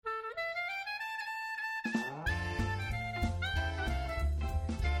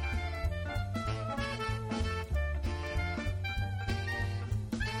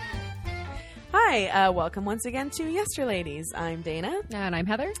Hi, welcome once again to Yesterladies. I'm Dana. And I'm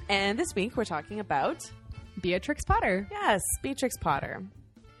Heather. And this week we're talking about... Beatrix Potter. Yes, Beatrix Potter.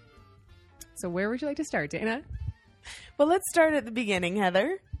 So where would you like to start, Dana? Well, let's start at the beginning,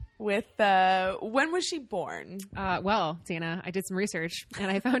 Heather, with when was she born? Well, Dana, I did some research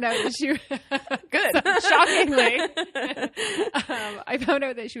and I found out that she... Good. Shockingly. I found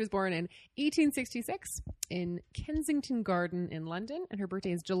out that she was born in 1866 in Kensington Garden in London, and her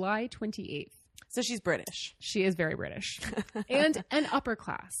birthday is July 28th. So she's British. She is very British. And an upper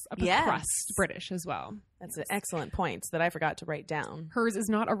crust British as well. That's an excellent point that I forgot to write down. Hers is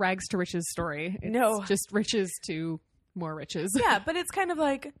not a rags to riches story. It's just riches to more riches. Yeah, but it's kind of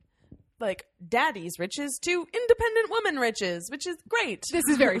like daddy's riches to independent woman riches, which is great. This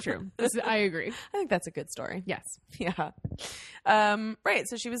is very true. I agree. I think that's a good story. Yes. Yeah. Right.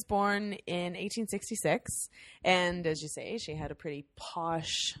 So she was born in 1866. And as you say, she had a pretty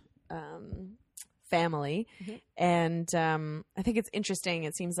posh family. Mm-hmm. And I think it's interesting.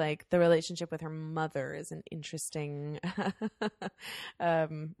 It seems like the relationship with her mother is an interesting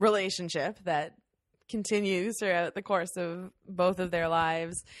relationship that continues throughout the course of both of their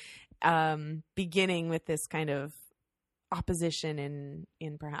lives, beginning with this kind of opposition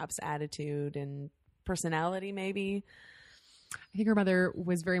in perhaps attitude and personality, maybe. I think her mother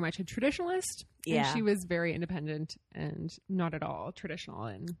was very much a traditionalist. Yeah. And she was very independent and not at all traditional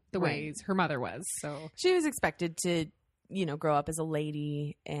in the ways her mother was. So she was expected to, grow up as a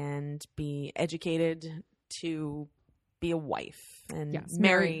lady and be educated to be a wife and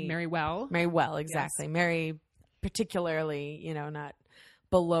marry well. Marry well, exactly. Yes. Marry particularly, not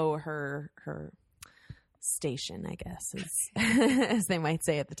below her station, I guess, as they might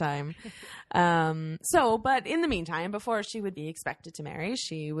say at the time. But in the meantime, before she would be expected to marry,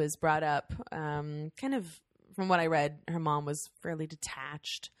 she was brought up, kind of, from what I read, her mom was fairly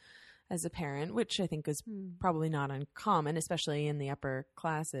detached as a parent, which I think was probably not uncommon, especially in the upper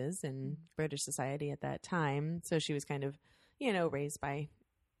classes in British society at that time. So she was kind of, raised by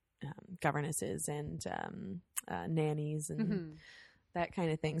governesses and nannies and that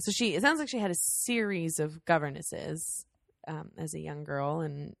kind of thing. So it sounds like she had a series of governesses as a young girl.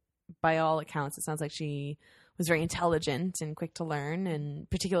 And by all accounts, it sounds like she was very intelligent and quick to learn and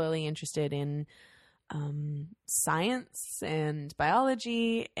particularly interested in science and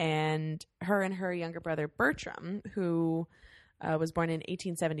biology. And her younger brother, Bertram, who was born in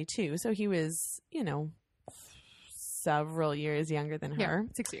 1872. So he was, several years younger than her.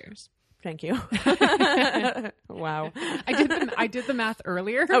 6 years. Thank you. Wow. I did the math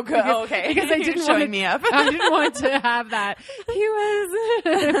earlier. Okay. Because I didn't want me up. I didn't want to have that. He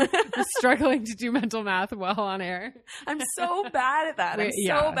was struggling to do mental math while on air. I'm so bad at that. I'm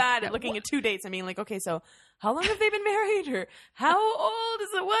so bad at looking at two dates and being like, okay, so how long have they been married? Or how old is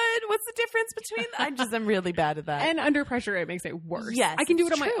it? What's the difference between? I'm really bad at that. And under pressure, it makes it worse. Yes, I can do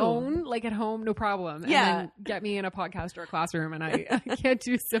it on my own, like at home, no problem. And then get me in a podcast or a classroom and I can't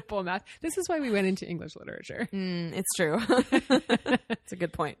do simple math. This is why we went into English literature. It's true. It's a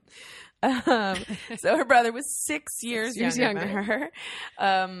good point. So her brother was 6 years younger than her.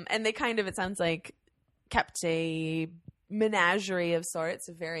 And they kind of, it sounds like, kept a menagerie of sorts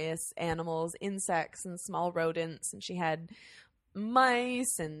of various animals, insects and small rodents. And she had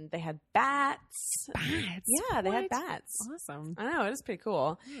mice and they had bats. Yeah, they had bats. Awesome. I know, it is pretty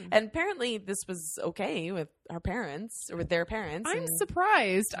cool. And apparently this was okay with her parents or with their parents. I'm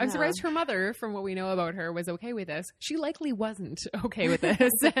surprised. I'm surprised her mother, from what we know about her, was okay with this. She likely wasn't okay with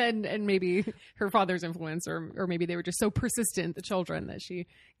this. and maybe her father's influence or maybe they were just so persistent, the children, that she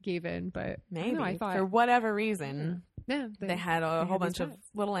gave in. But maybe I thought, for whatever reason. Yeah, they had a whole bunch of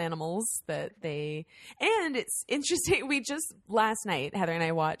little animals and it's interesting. We just last night, Heather and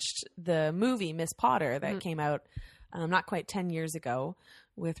I watched the movie Miss Potter that came out not quite 10 years ago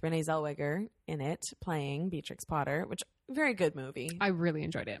with Renee Zellweger in it playing Beatrix Potter, which very good movie. I really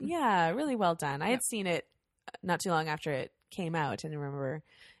enjoyed it. Yeah, really well done. I had seen it not too long after it came out and I remember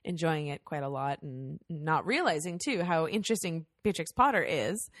enjoying it quite a lot and not realizing too how interesting Beatrix Potter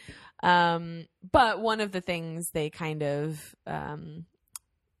is. But one of the things they kind of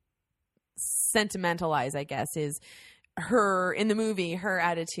sentimentalize, I guess, is her in the movie, her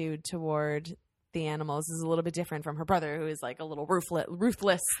attitude toward the animals is a little bit different from her brother, who is like a little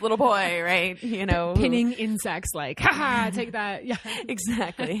ruthless little boy, right? Pinning insects like, haha, take that. Yeah,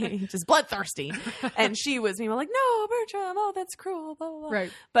 exactly. Just bloodthirsty. And she was like, no, Bertram, oh, that's cruel, blah, blah, blah.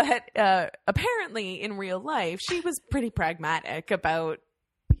 Right. But apparently in real life, she was pretty pragmatic about,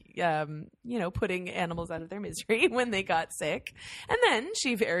 putting animals out of their misery when they got sick. And then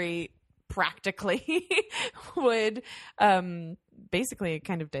she very practically would basically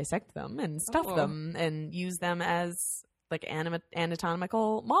kind of dissect them and stuff them and use them as like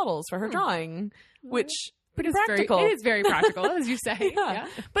anatomical models for her drawing, which pretty practical. It is very practical, as you say. Yeah.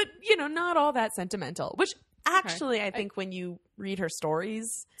 But, not all that sentimental, which actually I think when you read her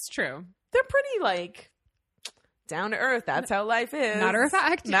stories, it's true. They're pretty like down to earth. That's how life is. Matter of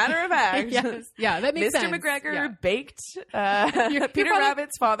fact. Yes. Yeah, that makes sense. Mr. McGregor baked Peter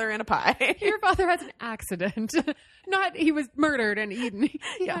Rabbit's father in a pie. Your father has an accident. Not he was murdered and eaten.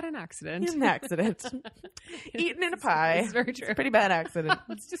 He had an accident. An accident. Eaten in a pie. It's very true. It's a pretty bad accident.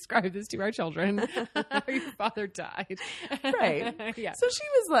 Let's describe this to our children. Your father died. Right. Yeah. So she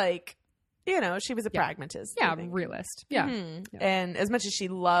was like, she was a pragmatist. Yeah, realist. Yeah. Mm-hmm. Yeah. And as much as she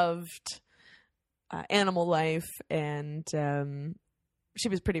loved animal life, and she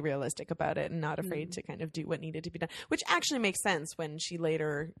was pretty realistic about it and not afraid to kind of do what needed to be done, which actually makes sense when she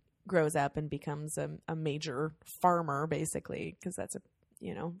later grows up and becomes a major farmer, basically, because that's a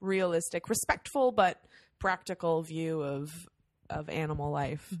realistic, respectful but practical view of animal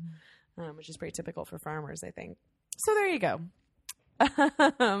life, which is pretty typical for farmers, I think. So there you go.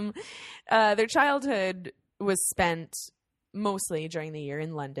 Their childhood was spent mostly during the year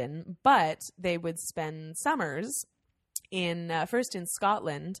in London, but they would spend summers first in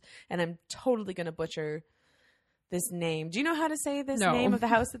Scotland, and I'm totally going to butcher this name. Do you know how to say this name of the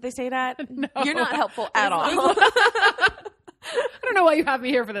house that they stayed at? No. You're not helpful at all. I don't know why you have me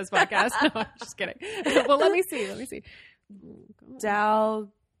here for this podcast. No, I'm just kidding. Well, let me see. Dalgais?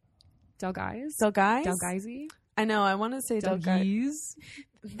 Dalgaisie? I know. I want to say Dalgais.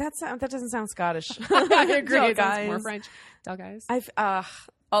 That doesn't sound Scottish. I agree. It sounds more French. Dalgais.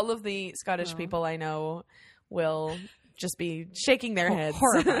 All of the Scottish people I know will just be shaking their heads,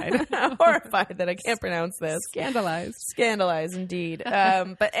 horrified that I can't pronounce this. Scandalized, indeed.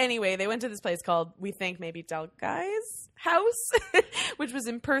 But anyway, they went to this place called, we think maybe Dalgais House, which was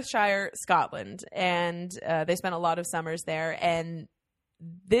in Perthshire, Scotland, and they spent a lot of summers there. And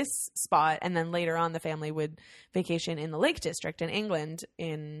this spot, and then later on the family would vacation in the Lake District in England,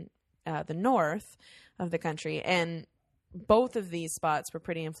 in the north of the country. And both of these spots were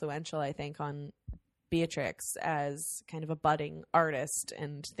pretty influential, I think, on Beatrix as kind of a budding artist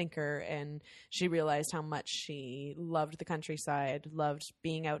and thinker. And she realized how much she loved the countryside, loved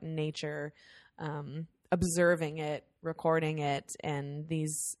being out in nature, observing it, recording it. And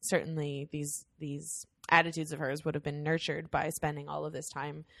these attitudes of hers would have been nurtured by spending all of this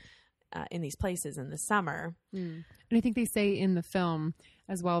time in these places in the summer. And I think they say in the film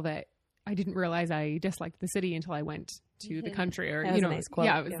as well that I didn't realize I disliked the city until I went to the country, or it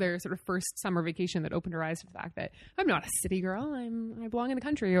was their sort of first summer vacation that opened her eyes to the fact that I'm not a city girl. I belong in the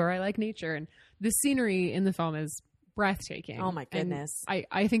country, or I like nature. And the scenery in the film is breathtaking. Oh my goodness. And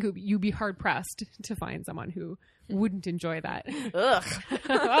I think you'd be hard pressed to find someone who wouldn't enjoy that. Ugh.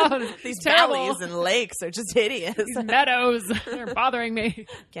 These valleys and lakes are just hideous. These meadows are bothering me.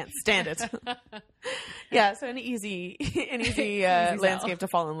 Can't stand it. Yeah, so an easy landscape to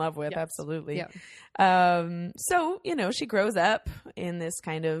fall in love with. Yes. Absolutely. Yeah. So, she grows up in this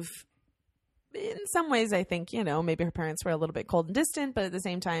kind of, in some ways, I think, maybe her parents were a little bit cold and distant, but at the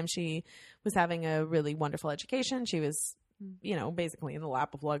same time, she was having a really wonderful education. She was, basically in the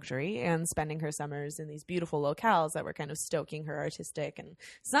lap of luxury and spending her summers in these beautiful locales that were kind of stoking her artistic and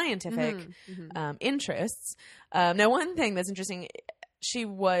scientific interests. Now, one thing that's interesting, she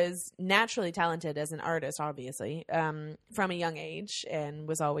was naturally talented as an artist, obviously, from a young age, and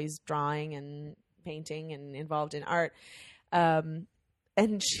was always drawing and painting and involved in art.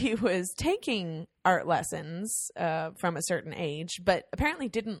 And she was taking art lessons from a certain age, but apparently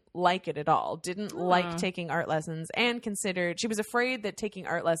didn't like it at all, didn't like taking art lessons, and she was afraid that taking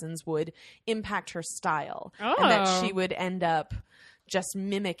art lessons would impact her style and that she would end up just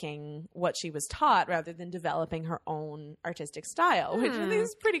mimicking what she was taught rather than developing her own artistic style, which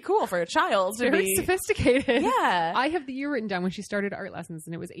is pretty cool for a child to Very be sophisticated. Yeah. I have the year written down when she started art lessons,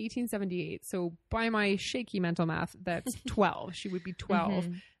 and it was 1878. So by my shaky mental math, that's 12. She would be 12.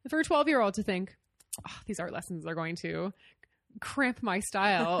 For a 12-year-old to think, these art lessons are going to cramp my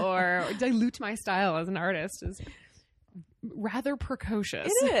style or dilute my style as an artist is rather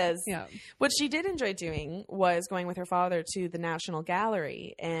precocious. It is. Yeah. What she did enjoy doing was going with her father to the National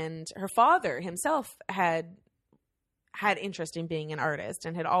Gallery, and her father himself had interest in being an artist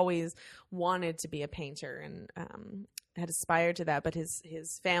and had always wanted to be a painter and had aspired to that, but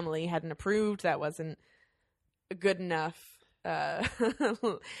his family hadn't approved. That wasn't good enough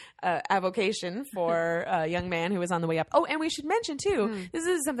avocation for a young man who was on the way up. Oh, and we should mention too, this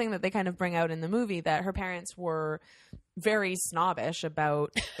is something that they kind of bring out in the movie, that her parents were very snobbish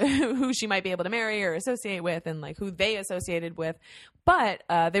about who she might be able to marry or associate with, and like who they associated with. But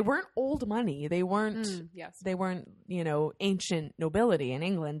they weren't old money. They weren't. They weren't, ancient nobility in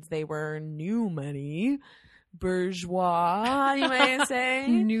England. They were new money, bourgeois, you might say.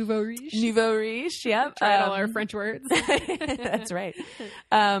 Nouveau riche. Nouveau riche. Yep. Tried all our French words. That's right.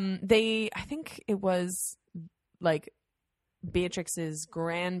 I think it was like Beatrix's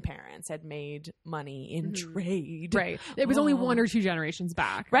grandparents had made money in trade. Right. It was only 1 or 2 generations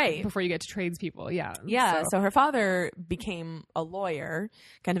back. Right. Before you get to tradespeople. Yeah. Yeah. So her father became a lawyer,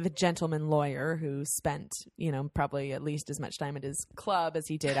 kind of a gentleman lawyer who spent, probably at least as much time at his club as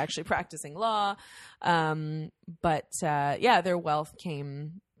he did actually practicing law. But their wealth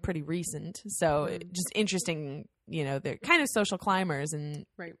came pretty recent. So just interesting, they're kind of social climbers in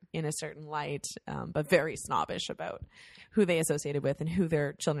a certain light, but very snobbish about who they associated with and who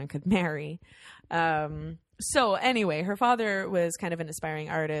their children could marry. So anyway, her father was kind of an aspiring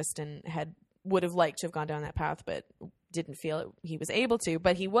artist and would have liked to have gone down that path, but didn't feel he was able to.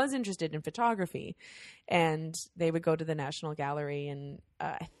 But he was interested in photography, and they would go to the National Gallery. And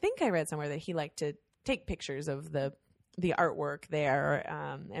I think I read somewhere that he liked to take pictures of the artwork there,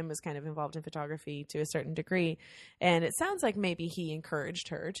 and was kind of involved in photography to a certain degree. And it sounds like maybe he encouraged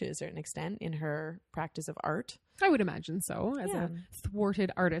her to a certain extent in her practice of art. I would imagine so. As a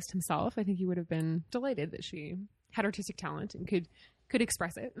thwarted artist himself, I think he would have been delighted that she had artistic talent and could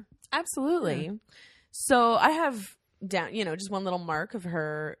express it. Absolutely. Yeah. So I have down, just one little mark of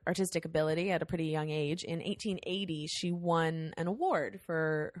her artistic ability at a pretty young age. In 1880, she won an award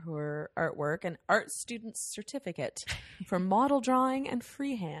for her artwork, an art student's certificate for model drawing and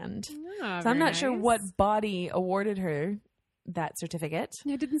freehand. So I'm not sure what body awarded her that certificate.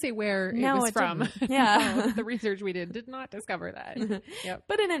 It didn't say where it was from. Yeah. The research we did not discover that. Yep.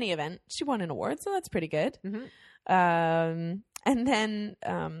 But in any event, she won an award, so that's pretty good. And then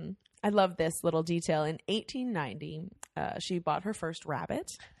I love this little detail. In 1890, she bought her first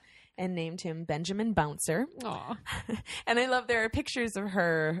rabbit and named him Benjamin Bouncer. Aww. And I love, there are pictures of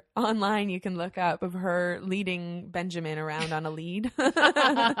her online you can look up of her leading Benjamin around on a lead.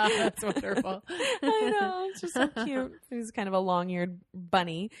 That's wonderful. I know. It's just so cute. He's kind of a long-eared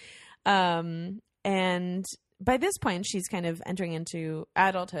bunny. And by this point, she's kind of entering into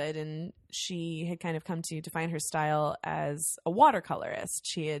adulthood, and she had kind of come to define her style as a watercolorist.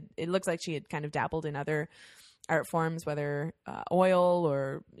 It looks like she had kind of dabbled in other art forms, whether oil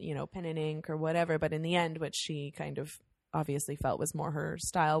or, pen and ink or whatever. But in the end, what she kind of obviously felt was more her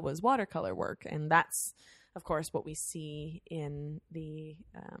style was watercolor work. And that's, of course, what we see in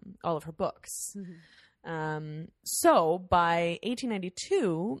all of her books. So by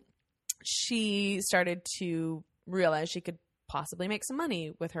 1892, she started to realize she could possibly make some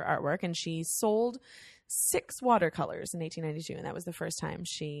money with her artwork, and she sold 6 watercolors in 1892, and that was the first time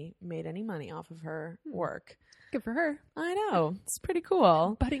she made any money off of her work. Good for her. I know. It's pretty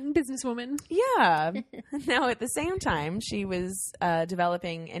cool. Budding businesswoman. Yeah. Now, at the same time, she was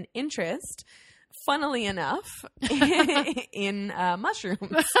developing an interest, funnily enough, in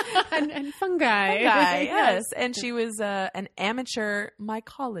mushrooms and fungi. Yes. And she was an amateur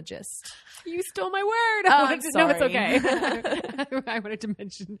mycologist. You stole my word. I'm sorry. No, it's okay. I wanted to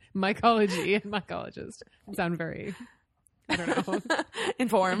mention mycology and mycologist. Sound very, I don't know.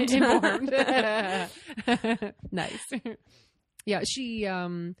 Informed. Nice. Yeah, she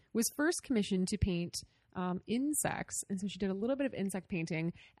was first commissioned to paint insects, and so she did a little bit of insect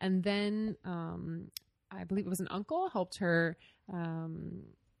painting, and then I believe it was an uncle helped her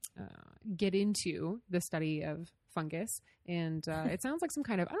get into the study of fungus, and it sounds like some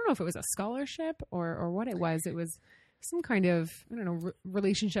kind of, I don't know if it was a scholarship or what it was. It was some kind of, I don't know,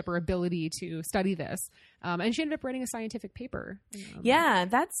 relationship or ability to study this, and she ended up writing a scientific paper. Yeah,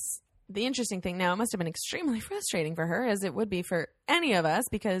 that's the interesting thing. Now, it must have been extremely frustrating for her, as it would be for any of us,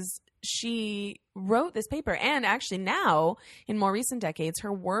 because she wrote this paper, and actually now, in more recent decades,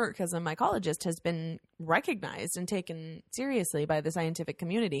 her work as a mycologist has been recognized and taken seriously by the scientific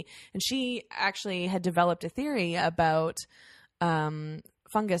community. And she actually had developed a theory about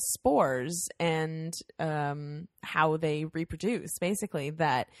fungus spores and how they reproduce, basically,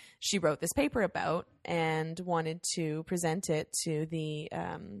 that she wrote this paper about and wanted to present it to the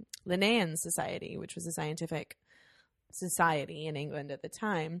Linnaean Society, which was a scientific society in England at the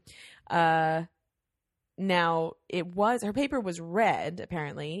time. Now, her paper was read,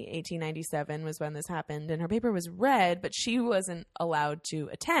 apparently. 1897 was when this happened, and her paper was read, but she wasn't allowed to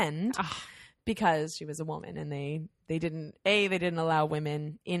attend because she was a woman, and they they didn't allow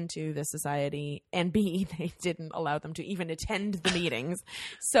women into the society, and B, they didn't allow them to even attend the meetings.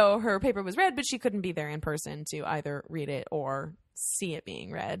 So her paper was read, but she couldn't be there in person to either read it or see it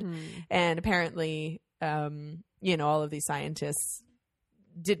being read. And apparently, all of these scientists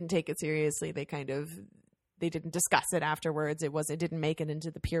didn't take it seriously. They didn't discuss it afterwards. It didn't make it into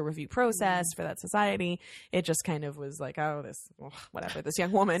the peer review process for that society. It just kind of was like, this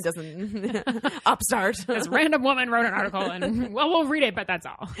young woman doesn't upstart. This random woman wrote an article and, we'll read it, but that's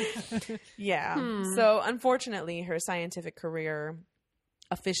all. Yeah. So unfortunately, her scientific career,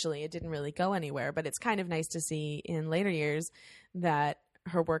 officially, it didn't really go anywhere, but it's kind of nice to see in later years that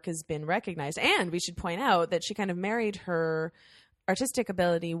her work has been recognized. And we should point out that she kind of married her artistic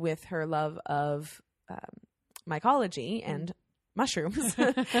ability with her love of mycology and mushrooms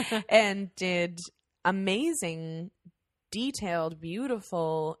and did amazing, detailed,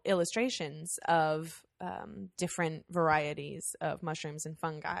 beautiful illustrations of different varieties of mushrooms and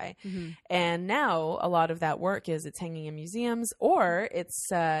fungi. And now a lot of that work it's hanging in museums, or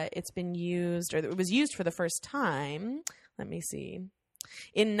it's been used, or it was used for the first time. Let me see.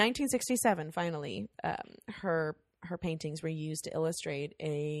 In 1967, finally, her paintings were used to illustrate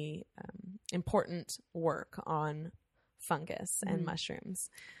a important work on fungus and mushrooms.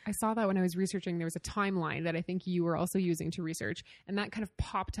 I saw that when I was researching. There was a timeline that I think you were also using to research, and that kind of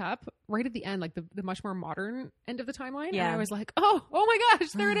popped up right at the end, like the much more modern end of the timeline. Yeah. And I was like, oh my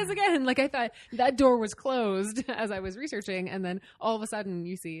gosh, there it is again. Like I thought that door was closed as I was researching, and then all of a sudden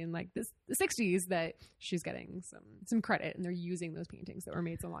you see in like the 60s that she's getting some credit, and they're using those paintings that were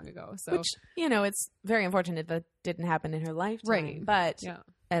made so long ago. So, which, it's very unfortunate that didn't happen in her lifetime, right? But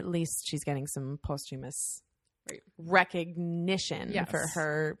at least she's getting some posthumous recognition for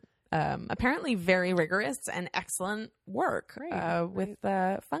her apparently very rigorous and excellent work with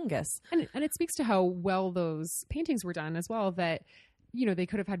fungus. And it speaks to how well those paintings were done as well, that, they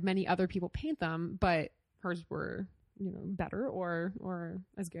could have had many other people paint them, but hers were, better or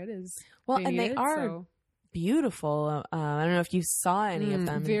as good as they are beautiful. I don't know if you saw any of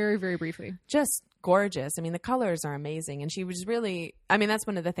them. Very, very briefly. Just gorgeous. I mean, the colors are amazing. And she was really, that's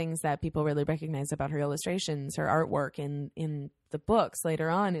one of the things that people really recognize about her illustrations, her artwork in the books later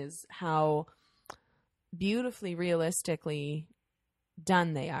on, is how beautifully, realistically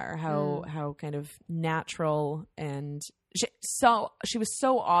done they are, how kind of natural, and she was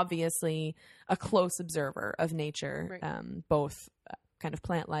so obviously a close observer of nature, both kind of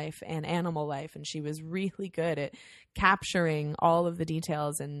plant life and animal life, and she was really good at capturing all of the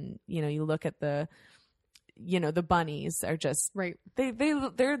details. And you look at the bunnies are just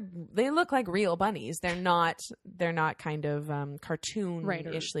they look like real bunnies. They're not kind of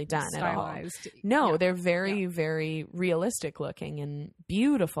cartoon-ishly done stylized. At all. No, they're very very realistic looking and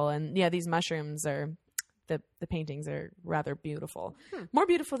beautiful. And these mushrooms are the paintings are rather beautiful. More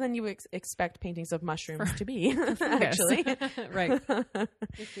beautiful than you expect paintings of mushrooms to be, actually. Right.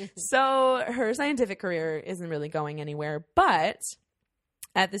 So her scientific career isn't really going anywhere, but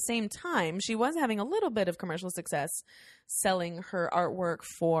at the same time, she was having a little bit of commercial success selling her artwork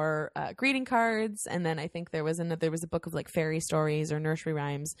for greeting cards. And then I think there was a book of like fairy stories or nursery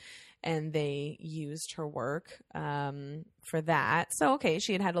rhymes, and they used her work for that. So, okay,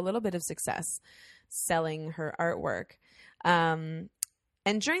 she had a little bit of success selling her artwork. And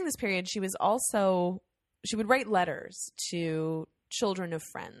during this period, she would write letters to children of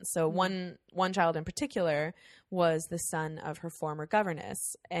friends. So one child in particular was the son of her former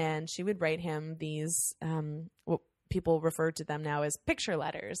governess, and she would write him these what people refer to them now as picture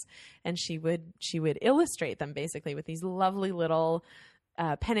letters, and she would illustrate them basically with these lovely little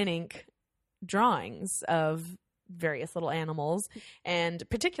pen and ink drawings of various little animals. And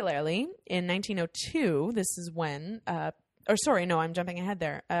particularly in 1902, this is when I'm jumping ahead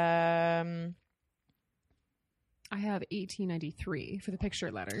there. I have 1893 for the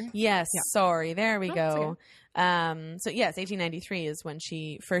picture letter. Yes, yeah. Sorry, there we go. Okay. So yes, 1893 is when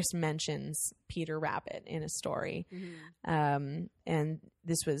she first mentions Peter Rabbit in a story. And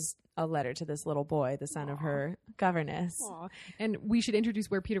this was a letter to this little boy, the son of her governess. Aww. And we should introduce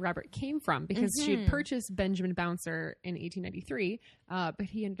where Peter Rabbit came from, because she had purchased Benjamin Bouncer in 1893, but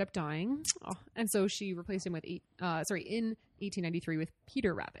he ended up dying. And so she replaced him in 1893 with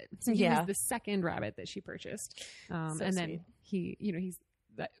Peter Rabbit. So he was the second rabbit that she purchased. And then sweet. He's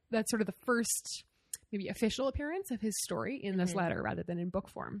that's sort of the first maybe official appearance of his story in this letter rather than in book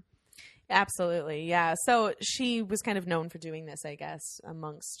form. Absolutely. Yeah. So she was kind of known for doing this, I guess,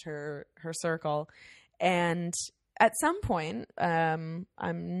 amongst her circle. And at some point, I'm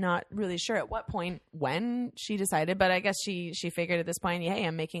not really sure at what point when she decided, but I guess she figured at this point, hey,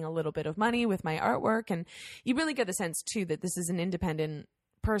 I'm making a little bit of money with my artwork. And you really get the sense too that this is an independent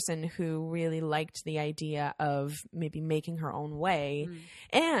person who really liked the idea of maybe making her own way.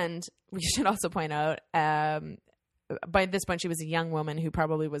 And we should also point out, by this point she was a young woman who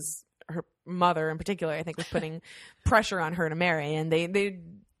probably was, her mother in particular, I think, was putting pressure on her to marry. And they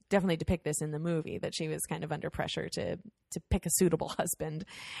definitely depict this in the movie, that she was kind of under pressure to pick a suitable husband.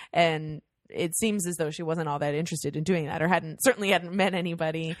 And it seems as though she wasn't all that interested in doing that, or certainly hadn't met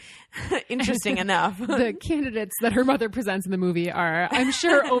anybody interesting enough. The candidates that her mother presents in the movie are, I'm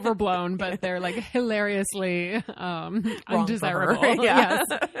sure, overblown, but they're like hilariously undesirable. Yeah.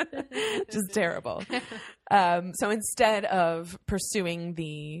 Yes. Just terrible. So instead of pursuing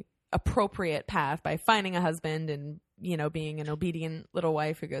the appropriate path by finding a husband and, you know, being an obedient little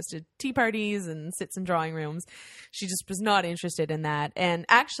wife who goes to tea parties and sits in drawing rooms, she just was not interested in that. And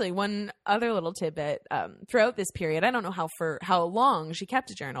actually, one other little tidbit, throughout this period, I don't know how long she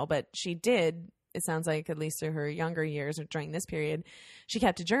kept a journal, but she did, it sounds like, at least through her younger years or during this period, she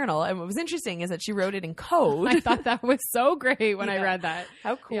kept a journal. And what was interesting is that she wrote it in code. I thought that was so great when I read that.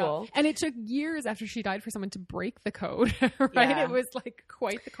 How cool. Yeah. And it took years after she died for someone to break the code, right? Yeah. It was like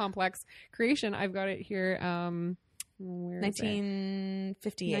quite the complex creation. I've got it here.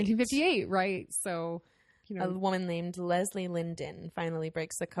 1958, right? So, you know, a woman named Leslie Linden finally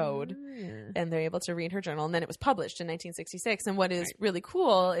breaks the code, and they're able to read her journal. And then it was published in 1966. And what is really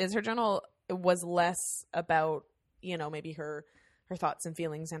cool is her journal was less about, you know, maybe her thoughts and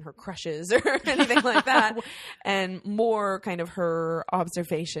feelings and her crushes or anything like that, and more kind of her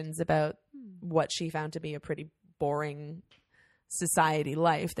observations about what she found to be a pretty boring society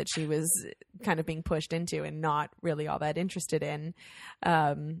life that she was kind of being pushed into and not really all that interested in.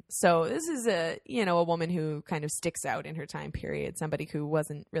 So this is a woman who kind of sticks out in her time period, somebody who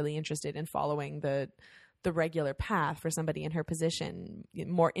wasn't really interested in following the regular path for somebody in her position,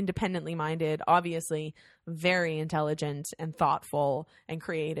 more independently minded, obviously very intelligent and thoughtful and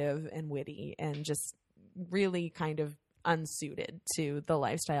creative and witty, and just really kind of unsuited to the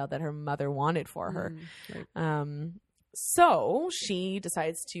lifestyle that her mother wanted for her. Right. So she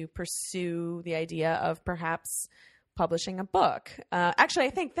decides to pursue the idea of perhaps publishing a book. Actually,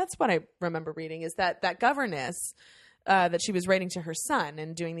 I think that's what I remember reading, is that governess that she was writing to her son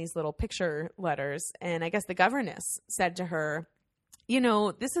and doing these little picture letters. And I guess the governess said to her, you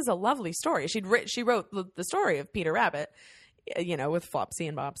know, this is a lovely story. She wrote the story of Peter Rabbit, you know, with Flopsy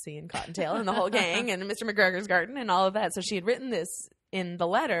and Bopsy and Cottontail and the whole gang and Mr. McGregor's Garden and all of that. So she had written this in the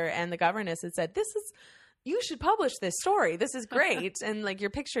letter, and the governess had said, you should publish this story. This is great. And like,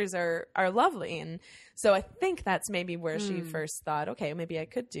 your pictures are lovely. And so I think that's maybe where she first thought, okay, maybe I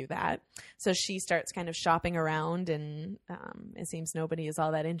could do that. So she starts kind of shopping around, and it seems nobody is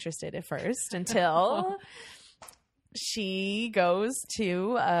all that interested at first until she goes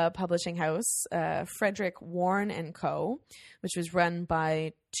to a publishing house, Frederick Warne and Co., which was run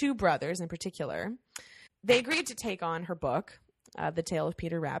by two brothers in particular. They agreed to take on her book, The Tale of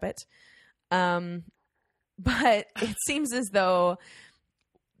Peter Rabbit. But it seems as though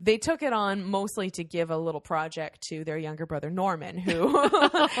they took it on mostly to give a little project to their younger brother, Norman, who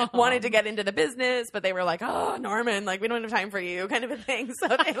wanted to get into the business, but they were like, oh, Norman, like, we don't have time for you, kind of a thing. So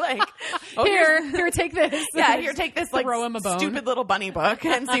they like, oh, here, take this. Yeah, here, take this, like, throw him a bone. Stupid little bunny book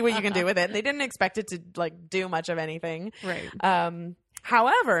and see what you can do with it. And they didn't expect it to, like, do much of anything. Right.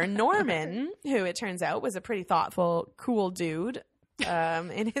 However, Norman, who it turns out was a pretty thoughtful, cool dude,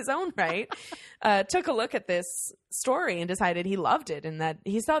 in his own right, took a look at this story and decided he loved it, and that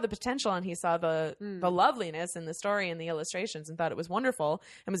he saw the potential, and he saw the loveliness in the story and the illustrations, and thought it was wonderful,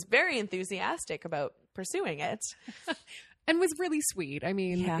 and was very enthusiastic about pursuing it. And was really sweet. I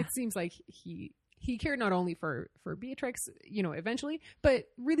mean, It seems like he cared not only for Beatrix, you know, eventually, but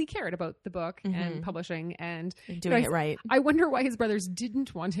really cared about the book and publishing and doing it right. I wonder why his brothers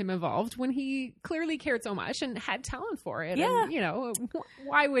didn't want him involved when he clearly cared so much and had talent for it. Yeah. And, you know,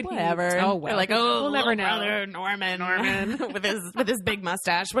 why would he? Oh, well. Like, oh, we'll never know. Brother Norman with his big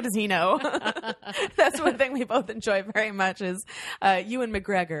mustache. What does he know? That's one thing we both enjoy very much is Ewan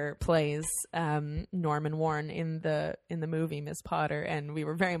McGregor plays Norman Warne in the movie Miss Potter, and we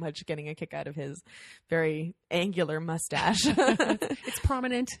were very much getting a kick out of his very angular mustache. It's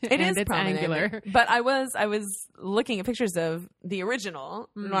prominent. It's prominent. Angular. But I was looking at pictures of the original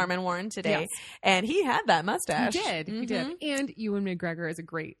Norman Warren today, and he had that mustache. He did. He did. And Ewan McGregor is a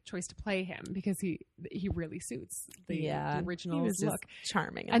great choice to play him because he really suits the original look.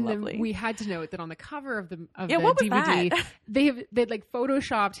 Charming and lovely. Then we had to note that on the cover of the what was DVD, that? they'd like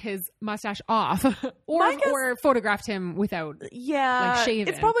photoshopped his mustache off, or photographed him without. Like shaving.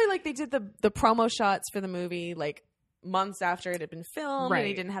 It's probably like they did the promo shots for the movie like months after it had been filmed, and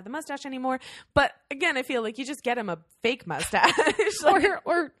he didn't have the mustache anymore. But again, I feel like you just get him a fake mustache,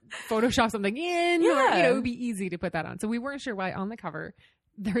 or Photoshop something in, or it would be easy to put that on. So we weren't sure why on the cover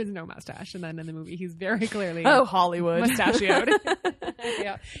there is no mustache, and then in the movie he's very clearly Hollywood mustachioed.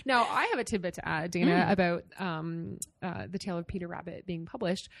 Now I have a tidbit to add, Dana, about The Tale of Peter Rabbit being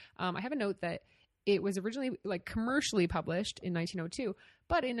published. I have a note that it was originally like commercially published in 1902,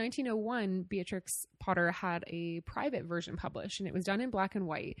 but in 1901, Beatrix Potter had a private version published, and it was done in black and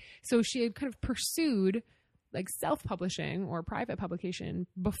white. So she had kind of pursued like self-publishing or private publication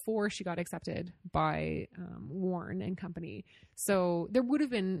before she got accepted by Warren and Company. So there would have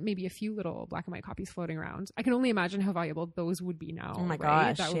been maybe a few little black and white copies floating around. I can only imagine how valuable those would be now. Oh my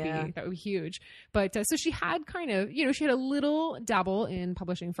gosh, that would be huge. But so she had kind of, she had a little dabble in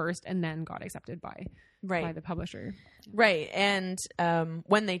publishing first, and then got accepted by the publisher. Right. And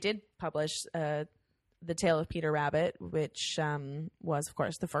when they did publish The Tale of Peter Rabbit, which was, of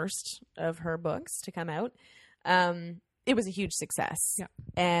course, the first of her books to come out, it was a huge success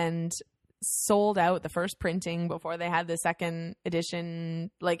and sold out the first printing before they had the second edition.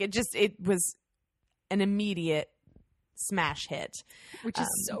 Like it was an immediate smash hit, which is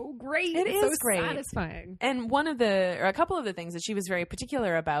so great. It is so great, satisfying. And a couple of the things that she was very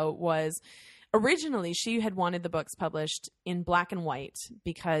particular about was originally she had wanted the books published in black and white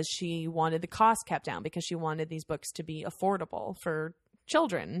because she wanted the cost kept down, because she wanted these books to be affordable for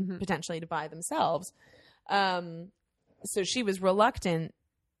children potentially to buy themselves. So she was reluctant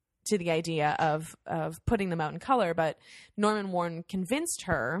to the idea of putting them out in color, but Norman Warren convinced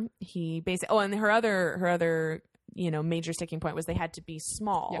her. He basically, and her other major sticking point was they had to be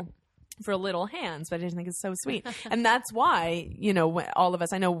small for little hands, but I just think it's so sweet. And that's why, all of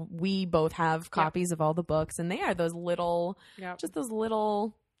us, I know we both have copies of all the books, and they are those little,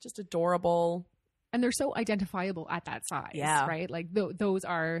 just adorable. And they're so identifiable at that size, right? Like those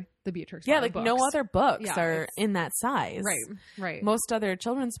are the Beatrix Potter books. No other books are in that size. Right. Most other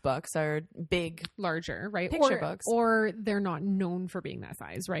children's books are big, larger, right? Picture books. Or they're not known for being that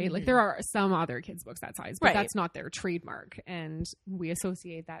size, right? Mm-hmm. Like there are some other kids' books that size, but that's not their trademark. And we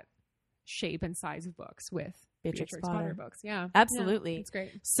associate that shape and size of books with Beatrix Potter books. Yeah, absolutely. It's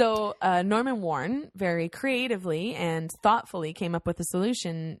great. So Norman Warren very creatively and thoughtfully came up with a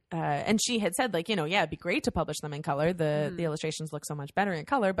solution. And she had said, it'd be great to publish them in color. The illustrations look so much better in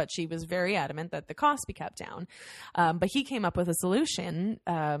color, but she was very adamant that the cost be kept down. But he came up with a solution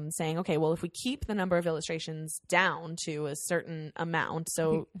saying, okay, well, if we keep the number of illustrations down to a certain amount,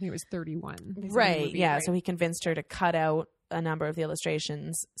 so I think it was 31. Right. Yeah. Right. So he convinced her to cut out a number of the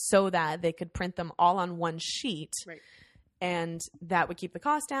illustrations so that they could print them all on one sheet, and that would keep the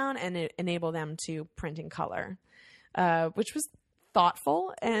cost down and enable them to print in color, which was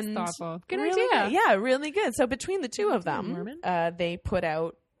thoughtful and good really idea. Yeah, really good. So between the two of them, they put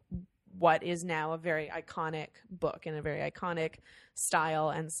out what is now a very iconic book in a very iconic style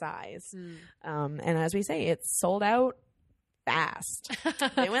and size. And as we say, it's sold out fast.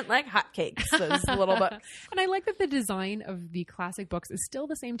 They went like hotcakes, those little books. And I like that the design of the classic books is still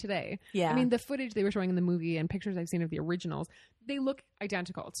the same today. Yeah. I mean, the footage they were showing in the movie and pictures I've seen of the originals, they look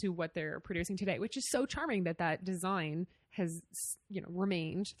identical to what they're producing today, which is so charming that design has,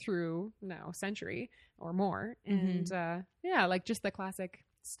 remained through now a century or more. And just the classic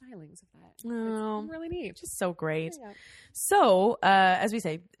stylings of that. Oh, it's really neat. Just so great. Yeah. So, as we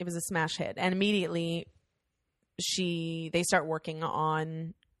say, it was a smash hit, and immediately they start working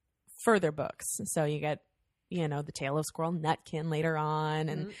on further books. So you get, The Tale of Squirrel Nutkin later on,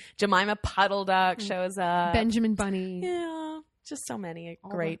 and Jemima Puddle Duck shows up. Benjamin Bunny. Yeah. Just so many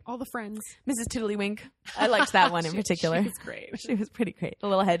all the friends. Mrs. Tiddlywink. I liked that one in particular. She was great. She was pretty great. A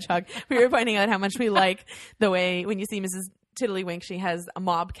little hedgehog. We were pointing out how much we like the way when you see Mrs. Tiddlywink, she has a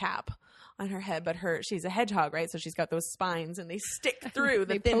mob cap on her head, but she's a hedgehog, right? So she's got those spines and they stick through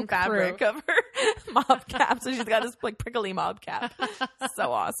the thin fabric of her mob cap. So she's got this like prickly mob cap.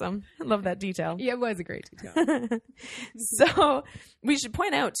 So awesome. I love that detail. Yeah, it was a great detail. So we should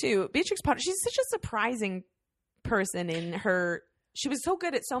point out too, Beatrix Potter, she's such a surprising person in her she was so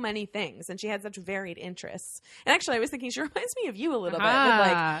good at so many things, and she had such varied interests. And actually, I was thinking she reminds me of you a little bit, with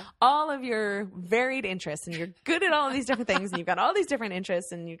like all of your varied interests, and you're good at all of these different things, and you've got all these different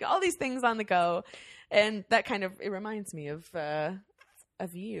interests, and you've got all these things on the go, and that kind of, it reminds me of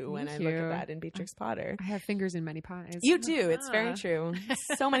you when I look at that in Beatrix Potter. I have fingers in many pies. You do. It's very true.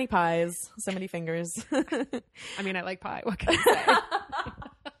 So many pies, so many fingers. I mean, I like pie. What can I say?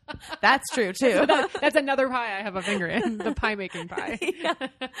 That's true too. That's another pie I have a finger in, the pie making pie. Yeah.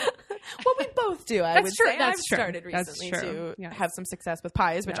 Well, we both do. I would say I've started recently to have some success with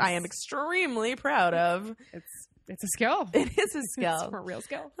pies, which I am extremely proud of. It's a skill. It is a skill. It's a real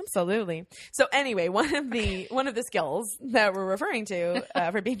skill. Absolutely. So anyway, one of the skills that we're referring to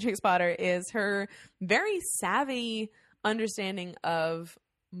for Beatrix Potter is her very savvy understanding of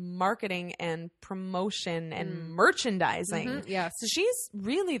marketing and promotion and merchandising. Mm-hmm. Yes. So she's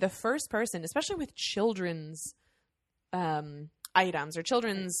really the first person, especially with children's items or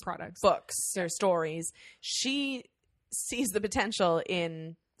children's products, books or stories. She sees the potential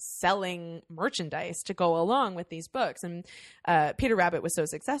in selling merchandise to go along with these books. And Peter Rabbit was so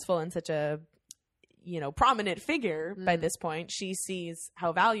successful and such a prominent figure by this point. She sees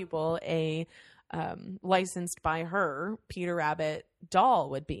how valuable a licensed by her Peter Rabbit doll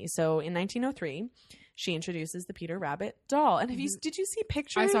would be. So in 1903, she introduces the Peter Rabbit doll. And did you see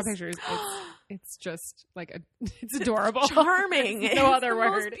pictures? I saw pictures. It's just like it's adorable, charming. No other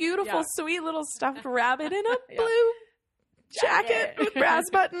word. Most beautiful, sweet little stuffed rabbit in a blue jacket with brass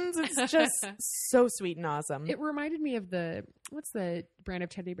buttons. It's just so sweet and awesome. It reminded me of what's the brand of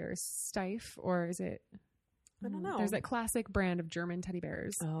teddy bears? Steiff, or is it? I don't know. There's that classic brand of German teddy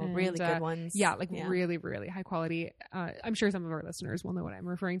bears. Oh, and, really good ones. Yeah, really, really high quality. I'm sure some of our listeners will know what I'm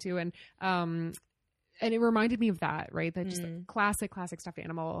referring to. And it reminded me of that, right? That just classic stuffed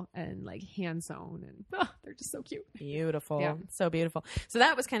animal and like hand sewn, and they're just so cute. Beautiful. Yeah. So beautiful. So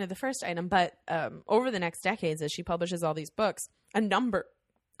that was kind of the first item. But over the next decades, as she publishes all these books, a number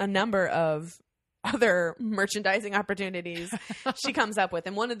of other merchandising opportunities she comes up with.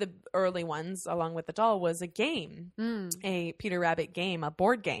 And one of the early ones, along with the doll, was a game, a Peter Rabbit game, a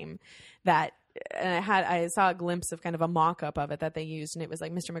board game that I saw a glimpse of kind of a mock-up of it that they used, and it was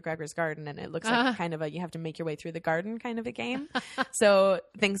like Mr. McGregor's Garden, and it looks like kind of you have to make your way through the garden kind of a game. So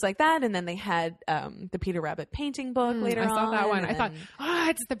things like that. And then they had the Peter Rabbit painting book later on. I saw that one. I thought,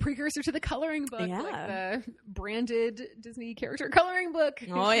 it's the precursor to the coloring book. Yeah. Like the branded Disney character coloring book.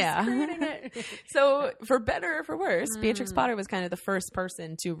 Oh, yeah. So for better or for worse, Beatrix Potter was kind of the first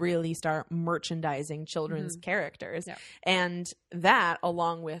person to really start merchandising children's characters. Yeah. And that,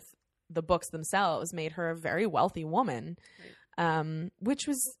 along with the books themselves, made her a very wealthy woman, which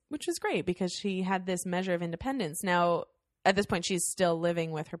was great because she had this measure of independence. Now, at this point, she's still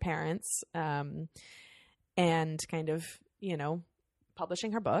living with her parents, and kind of,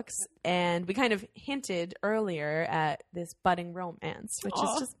 publishing her books. And we kind of hinted earlier at this budding romance, which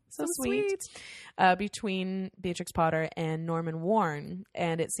is just so sweet. Between Beatrix Potter and Norman Warren.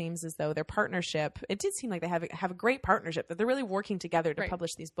 And it seems as though their partnership, it did seem like they have a great partnership, that they're really working together to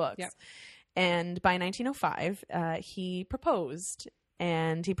publish these books. Yep. And by 1905, he proposed.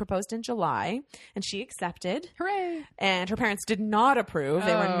 And he proposed in July, and she accepted. Hooray! And her parents did not approve.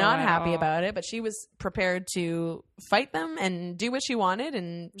 They were not happy about it, but she was prepared to fight them and do what she wanted.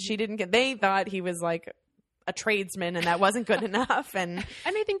 And she didn't they thought he was like a tradesman, and that wasn't good enough. And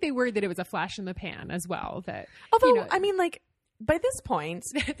I think they worried that it was a flash in the pan as well. Although, I mean, like, by this point,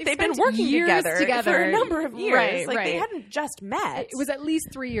 they've been working together for a number of years. Right. They hadn't just met. It was at least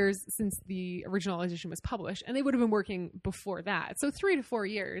 3 years since the original edition was published, and they would have been working before that. So 3 to 4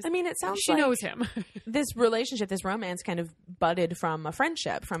 years. I mean, it sounds she knows him. This relationship, this romance kind of budded from a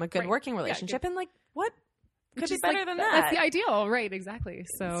friendship, from a good working relationship. And like, what could be better than that? That's the ideal. Right, exactly.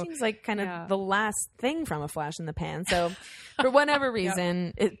 So it seems like kind of the last thing from a flash in the pan. So for whatever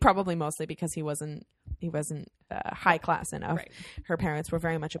reason, it probably mostly because he wasn't high class enough. Right. Her parents were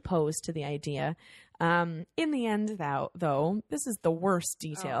very much opposed to the idea. In the end, though, this is the worst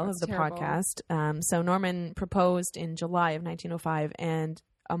detail of the podcast. So Norman proposed in July of 1905, and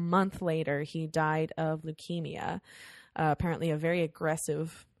a month later, he died of leukemia, apparently a very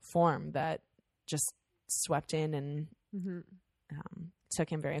aggressive form that just swept in and took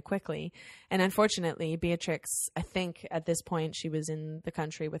him very quickly. And unfortunately, Beatrix, I think at this point she was in the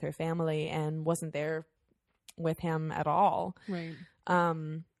country with her family and wasn't there with him at all. Right.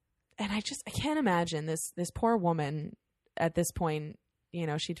 And I can't imagine this poor woman at this point.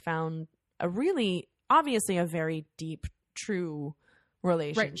 She'd found obviously a very deep, true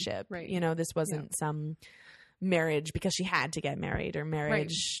relationship. Right. This wasn't some marriage because she had to get married or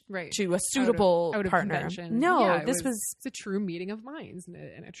marriage right. to a suitable out of partner. Convention. No, this was it's a true meeting of minds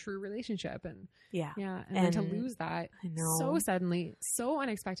and a true relationship. And and then to lose that so suddenly, so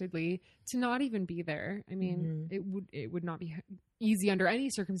unexpectedly, to not even be there. I mean, it would not be easy under any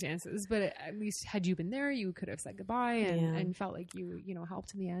circumstances, but at least had you been there, you could have said goodbye and felt like you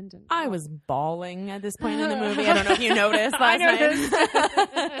helped in the end. And I was bawling at this point in the movie. I don't know if you noticed last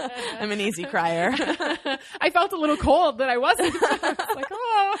night. I'm an easy crier. I felt a little cold that I wasn't. I was like,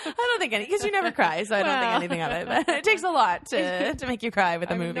 oh, I don't think because you never cry, so I don't think anything of it. But it takes a lot to make you cry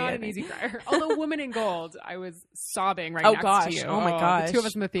with a movie. I'm not an easy crier. Although Woman in Gold, I was sobbing next to you. Oh my gosh! The two of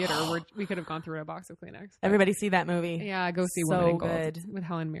us in the theater, we could have gone through a box of Kleenex. Everybody see that movie? Yeah, go see Woman in Gold with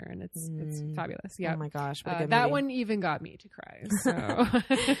Helen Mirren. It's fabulous. Yeah. Oh my gosh, what a good that movie. one even got me to cry.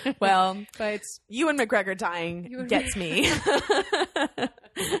 So. Well, but Ewan McGregor dying gets me.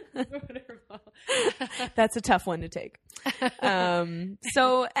 That's a tough one to take.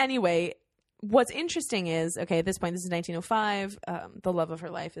 So anyway, what's interesting is, okay, at this point, this is 1905. The love of her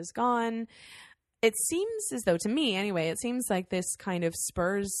life is gone. It seems as though, to me anyway, it seems like this kind of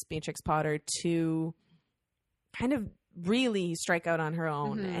spurs Beatrix Potter to kind of really strike out on her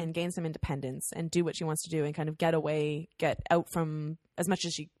own and gain some independence and do what she wants to do and kind of get out from as much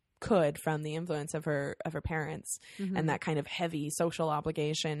as she could from the influence of her parents and that kind of heavy social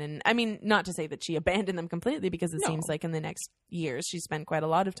obligation. And I mean, not to say that she abandoned them completely, because it seems like in the next years she spent quite a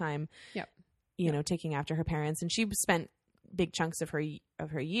lot of time taking after her parents, and she spent big chunks of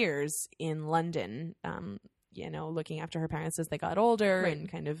her years in London looking after her parents as they got older and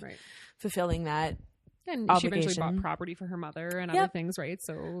kind of fulfilling that. And she eventually bought property for her mother and other things, right?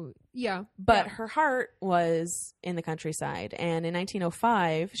 So, But her heart was in the countryside. And in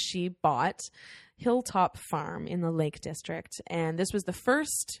 1905, she bought Hilltop Farm in the Lake District. And this was the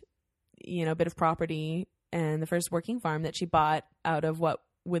first, bit of property and the first working farm that she bought out of what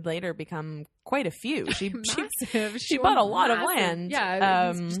would later become quite a few. She bought a lot of land.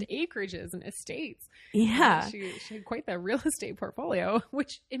 Yeah, just acreages and estates. Yeah. She had quite the real estate portfolio,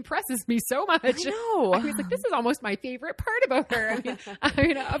 which impresses me so much. I know. I was like, this is almost my favorite part about her. I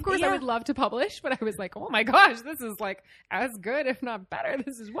mean of course I would love to publish, but I was like, oh my gosh, this is like as good, if not better.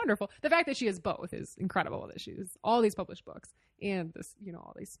 This is wonderful. The fact that she has both is incredible, that she has all these published books and this,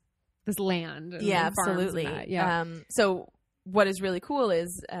 all this land. And absolutely. And so what is really cool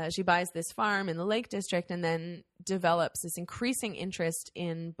is she buys this farm in the Lake District and then develops this increasing interest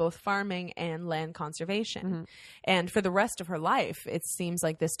in both farming and land conservation. And for the rest of her life, it seems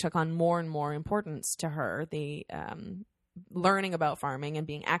like this took on more and more importance to her, the learning about farming and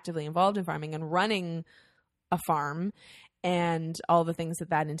being actively involved in farming and running a farm and all the things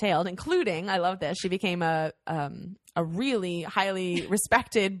that entailed, including, I love this, she became a really highly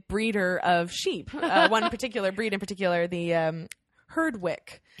respected breeder of sheep. One particular breed in particular, the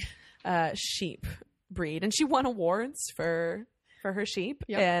Herdwick sheep breed. And she won awards for her sheep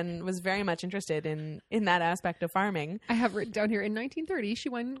and was very much interested in that aspect of farming. I have written down here, in 1930, she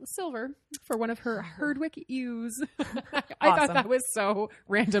won silver for one of her Herdwick ewes. I thought that was so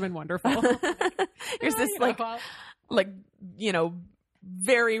random and wonderful. Here's this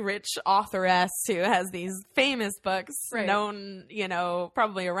very rich authoress who has these famous books known,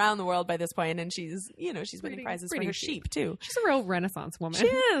 probably around the world by this point. And she's winning prizes for her sheep too. She's a real Renaissance woman. She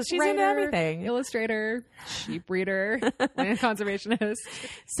is. She's into everything. Illustrator, sheep breeder, land conservationist.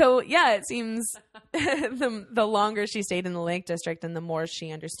 So it seems the longer she stayed in the Lake District and the more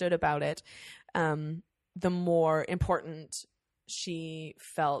she understood about it, the more important she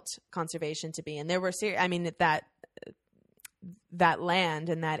felt conservation to be. And there were that land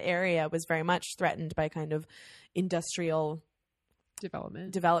and that area was very much threatened by kind of industrial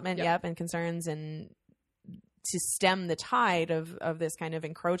development, and concerns, and to stem the tide of this kind of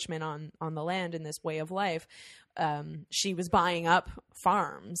encroachment on the land and this way of life, she was buying up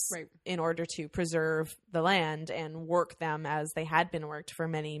farms in order to preserve the land and work them as they had been worked for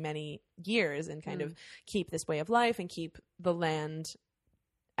many, many years, and kind of keep this way of life and keep the land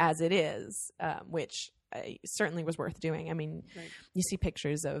as it is, which certainly was worth doing. I mean, you see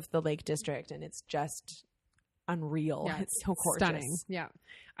pictures of the Lake District and it's just unreal. It's so gorgeous. Stunning. Yeah.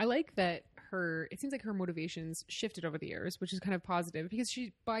 I like that it seems like her motivations shifted over the years, which is kind of positive, because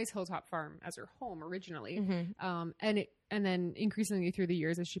she buys Hilltop Farm as her home originally. And then increasingly through the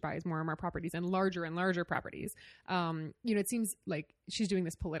years, as she buys more and more properties and larger properties, it seems like she's doing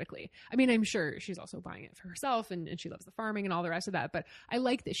this politically. I mean, I'm sure she's also buying it for herself and she loves the farming and all the rest of that. But I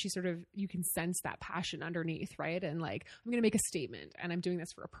like that she you can sense that passion underneath, right? And like, I'm going to make a statement and I'm doing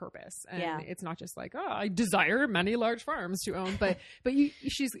this for a purpose. And it's not just like, oh, I desire many large farms to own, but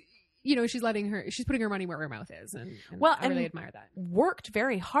she's she's putting her money where her mouth is. And I really admire that. Worked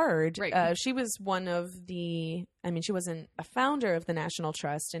very hard. Right. She was one of she wasn't a founder of the National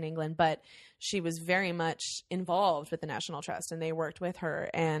Trust in England, but she was very much involved with the National Trust, and they worked with her.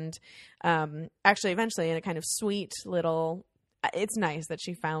 And actually, eventually, in a kind of sweet little, it's nice that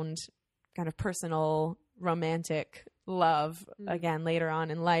she found kind of personal, romantic love again later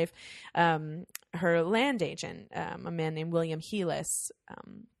on in life. Her land agent, a man named William Heelis,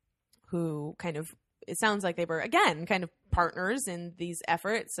 who it sounds like they were, again, kind of partners in these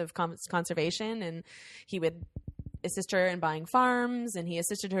efforts of conservation. And he would assist her in buying farms, and he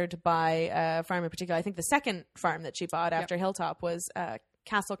assisted her to buy a farm in particular. I think the second farm that she bought after Hilltop was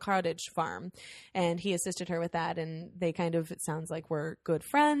Castle Cottage Farm, and he assisted her with that. And they it sounds like were good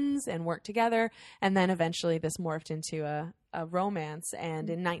friends and worked together. And then eventually this morphed into a romance. And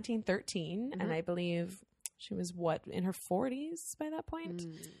in 1913, and I believe she was in her 40s by that point?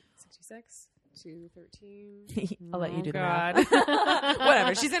 66 to 13. I'll let you do the math.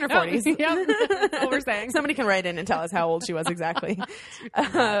 Whatever. She's in her 40s. Yep. That's what we're saying. Somebody can write in and tell us how old she was exactly.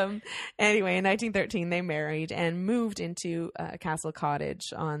 Anyway, in 1913, they married and moved into Castle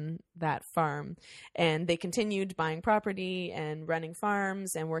Cottage on that farm. And they continued buying property and running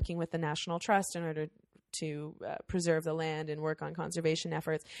farms and working with the National Trust in order to preserve the land and work on conservation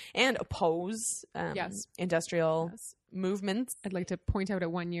efforts and oppose industrial movements. I'd like to point out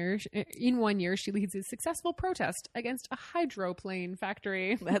in 1 year, she leads a successful protest against a hydroplane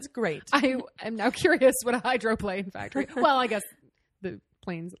factory. That's great. I am now curious what a hydroplane factory. Well, I guess the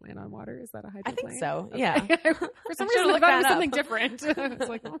planes that land on water, is that a hydroplane? I think so. Okay. Yeah. For some reason, I thought it was something different. It's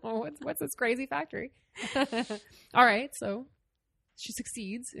like, what's this crazy factory? All right, so she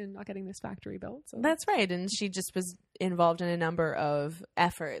succeeds in not getting this factory built. So. That's right. And she just was involved in a number of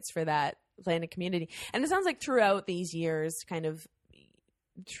efforts for that landed community. And it sounds like throughout these years, kind of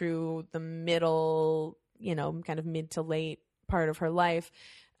through the middle, kind of mid to late part of her life,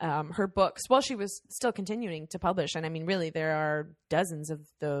 her books, while she was still continuing to publish, and really there are dozens of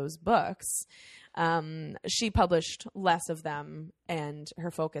those books, she published less of them, and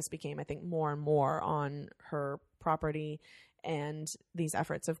her focus became, I think, more and more on her property and these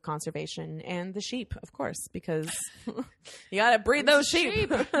efforts of conservation and the sheep, of course, because you got to breed those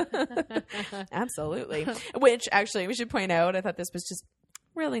sheep. Absolutely. Which actually we should point out, I thought this was just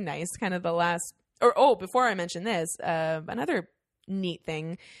really nice, kind of the last, before I mention this, another neat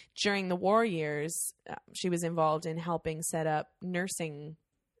thing, during the war years, she was involved in helping set up nursing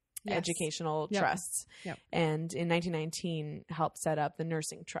educational trusts. Yep. And in 1919 helped set up the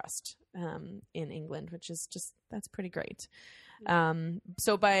Nursing Trust in England, which is that's pretty great.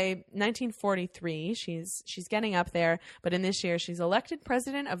 So by 1943, she's getting up there, but in this year she's elected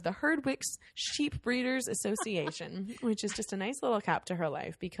president of the Herdwick's Sheep Breeders Association, which is just a nice little cap to her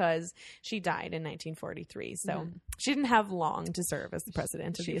life because she died in 1943. So she didn't have long to serve as the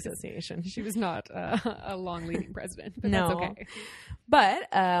president of the association. She was not a long leading president, but that's okay. But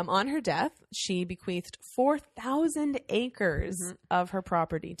on her death, she bequeathed 4,000 acres of her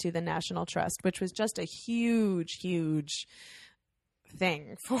property to the National Trust, which was just a huge, huge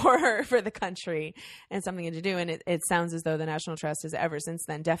thing for the country and something to do. And it sounds as though the National Trust has ever since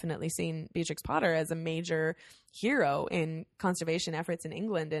then definitely seen Beatrix Potter as a major hero in conservation efforts in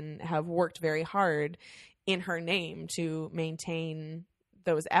England and have worked very hard in her name to maintain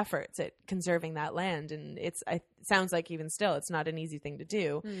those efforts at conserving that land. And it sounds like even still, it's not an easy thing to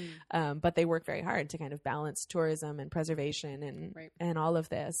do. But they work very hard to kind of balance tourism and preservation and all of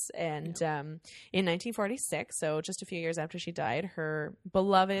this. And in 1946, so just a few years after she died, her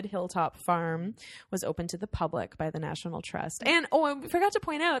beloved Hilltop Farm was opened to the public by the National Trust. And I forgot to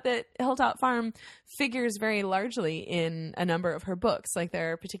point out that Hilltop Farm figures very largely in a number of her books. Like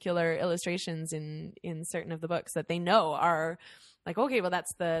there are particular illustrations in certain of the books that they know are like, okay, well,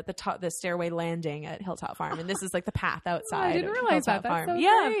 that's the stairway landing at Hilltop Farm, and this is like the path outside. I didn't realize Hilltop that. Farm. That's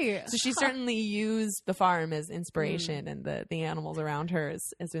so great. So she certainly used the farm as inspiration, and the animals around her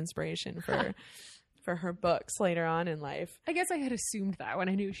as inspiration for her books later on in life. I guess I had assumed that when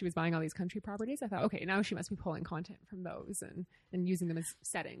I knew she was buying all these country properties. I thought, okay, now she must be pulling content from those and using them as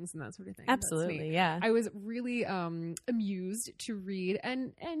settings and that sort of thing. Absolutely, yeah. I was really amused to read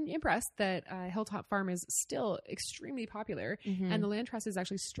and impressed that Hilltop Farm is still extremely popular, and the Land Trust is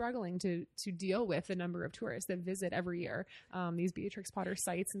actually struggling to deal with the number of tourists that visit every year these Beatrix Potter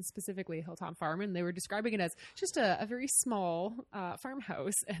sites, and specifically Hilltop Farm. And they were describing it as just a very small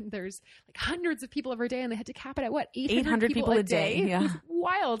farmhouse, and there's like hundreds of people every day, and they had to cap it at 800 people a day. Yeah.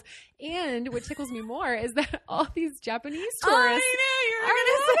 Wild. And what tickles me more is that all these Japanese tourists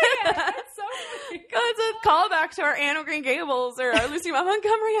It's so funny. It's a callback to our Anne of Green Gables or our Lucy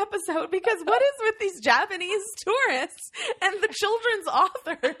Montgomery episode, because what is with these Japanese tourists and the children's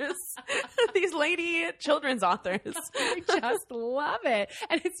authors? These lady children's authors. I just love it.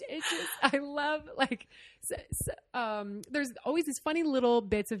 And it's just, I love, like, there's always these funny little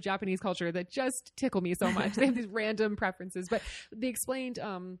bits of Japanese culture that just tickle me so much. They have these random preferences, but they explained,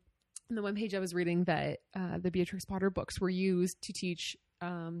 on the one page I was reading, that the Beatrix Potter books were used to teach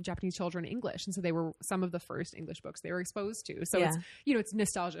Japanese children English, and so they were some of the first English books they were exposed to. So it's, you know, it's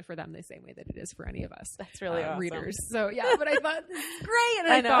nostalgia for them the same way that it is for any of us. That's really awesome. Readers. So yeah, but I thought this is great, and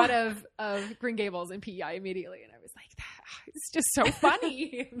I thought of Green Gables and PEI immediately, and I was like, it's just so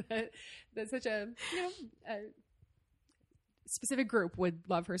funny that such a, you know, a specific group would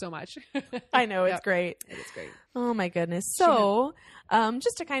love her so much. I know, it's great. It is great. Oh my goodness. So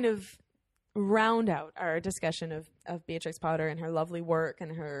just to kind of round out our discussion of Beatrix Potter and her lovely work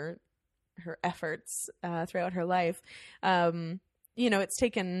and her efforts throughout her life, you know, it's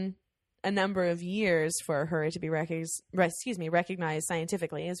taken a number of years for her to be recognized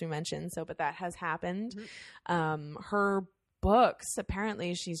scientifically, as we mentioned. So, but that has happened. Mm-hmm. Her books,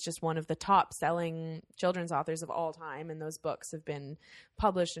 apparently she's just one of the top selling children's authors of all time, and those books have been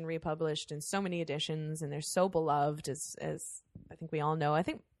published and republished in so many editions, and they're so beloved, as I think we all know. I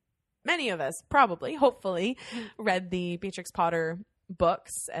think many of us probably, hopefully, read the Beatrix Potter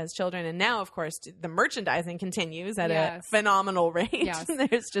books as children, and now of course the merchandising continues at a phenomenal rate.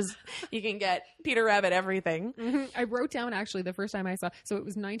 There's just, you can get Peter Rabbit everything. I wrote down, actually, the first time I saw, so it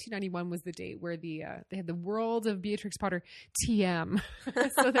was 1991 was the date where they had the World of Beatrix Potter TM.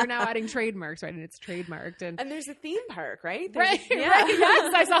 So they're now adding trademarks, right? And it's trademarked, and there's a theme park, right? Right.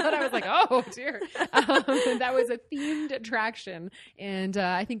 Yes, I saw that. I was like, oh dear. That was a themed attraction, and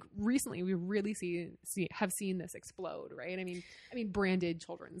I think recently we really have seen this explode, right? I mean branded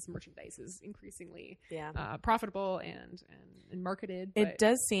children's merchandise is increasingly profitable and marketed. It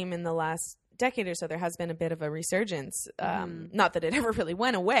does seem in the last decade or so there has been a bit of a resurgence. Not that it ever really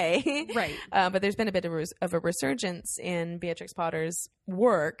went away, right? But there's been a bit of a resurgence in Beatrix Potter's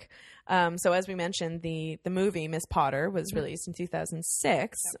work. So as we mentioned, the movie Miss Potter was released in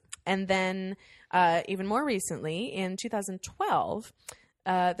 2006, and then even more recently in 2012,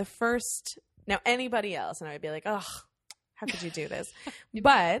 the first. Now anybody else, and I would be like, oh, how could you do this?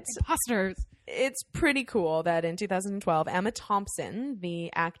 But imposters. It's pretty cool that in 2012, Emma Thompson,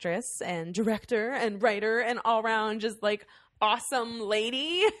 the actress and director and writer and all around just like awesome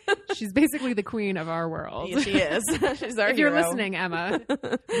lady. She's basically the queen of our world. Yeah, she is. She's our If hero. You're listening, Emma,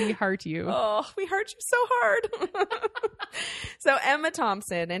 we heart you. Oh, we heart you so hard. So Emma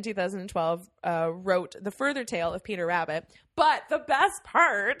Thompson in 2012 wrote The Further Tale of Peter Rabbit. But the best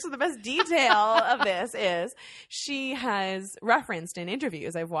part, the best detail of this is she has referenced in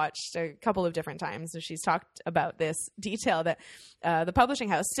interviews I've watched a couple of different times. So she's talked about this detail that the publishing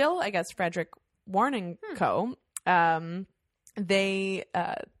house, still, I guess, Frederick Warne & Co., they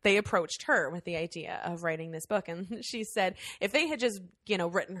approached her with the idea of writing this book, and she said if they had just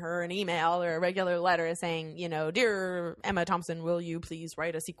written her an email or a regular letter saying, dear Emma Thompson, will you please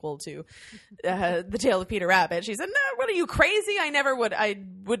write a sequel to The Tale of Peter Rabbit, she said, no, what are you, crazy? I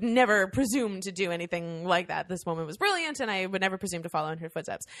would never presume to do anything like that. This woman was brilliant, and I would never presume to follow in her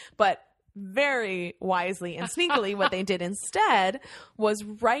footsteps. But very wisely and sneakily, what they did instead was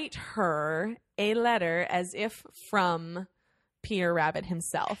write her a letter as if from Peter Rabbit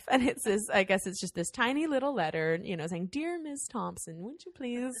himself. And it's this, I guess it's just this tiny little letter, saying, dear Ms. Thompson, would you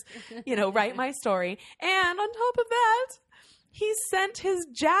please, write my story? And on top of that, he sent his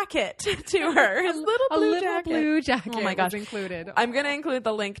jacket to her. His little blue jacket. Oh my gosh. Included. I'm going to include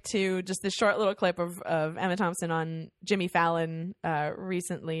the link to just this short little clip of Emma Thompson on Jimmy Fallon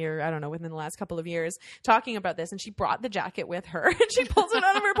recently, or I don't know, within the last couple of years, talking about this. And she brought the jacket with her. And she pulls it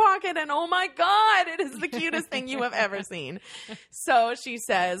out of her pocket. And oh my God, it is the cutest thing you have ever seen. So she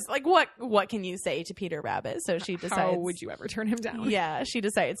says, like, what can you say to Peter Rabbit? So she decides. How would you ever turn him down? Yeah, she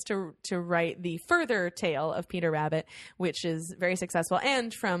decides to write The Further Tale of Peter Rabbit, which is very successful,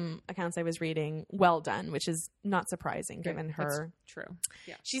 and from accounts I was reading, well done, which is not surprising given her. That's true.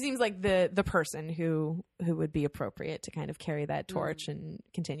 Yeah, she seems like the person who would be appropriate to kind of carry that torch and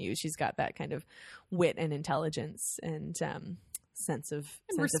continue. She's got that kind of wit and intelligence and sense of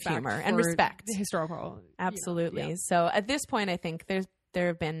humor and respect. The historical, absolutely. Yeah. So at this point, I think there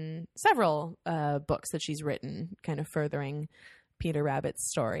have been several books that she's written, kind of furthering Peter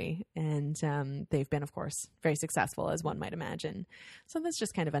Rabbit's story, and they've been, of course, very successful, as one might imagine. So that's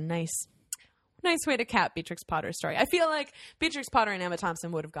just kind of a nice nice way to cap Beatrix Potter's story. I feel like Beatrix Potter and Emma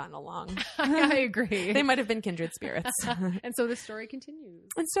Thompson would have gotten along. I agree. They might have been kindred spirits. And so the story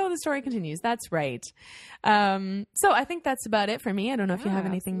continues. That's right. So I think that's about it for me. I don't know if you have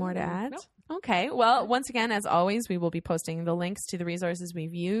anything more to add. Nope. Okay. Well, once again, as always, we will be posting the links to the resources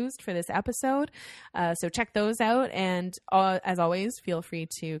we've used for this episode. So check those out. And as always, feel free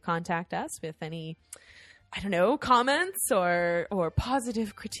to contact us with any, I don't know, comments or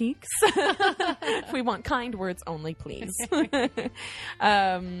positive critiques. We want kind words only, please.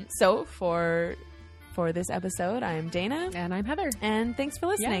 So for this episode, I'm Dana. And I'm Heather. And thanks for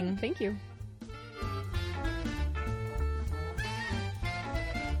listening. Yeah, thank you.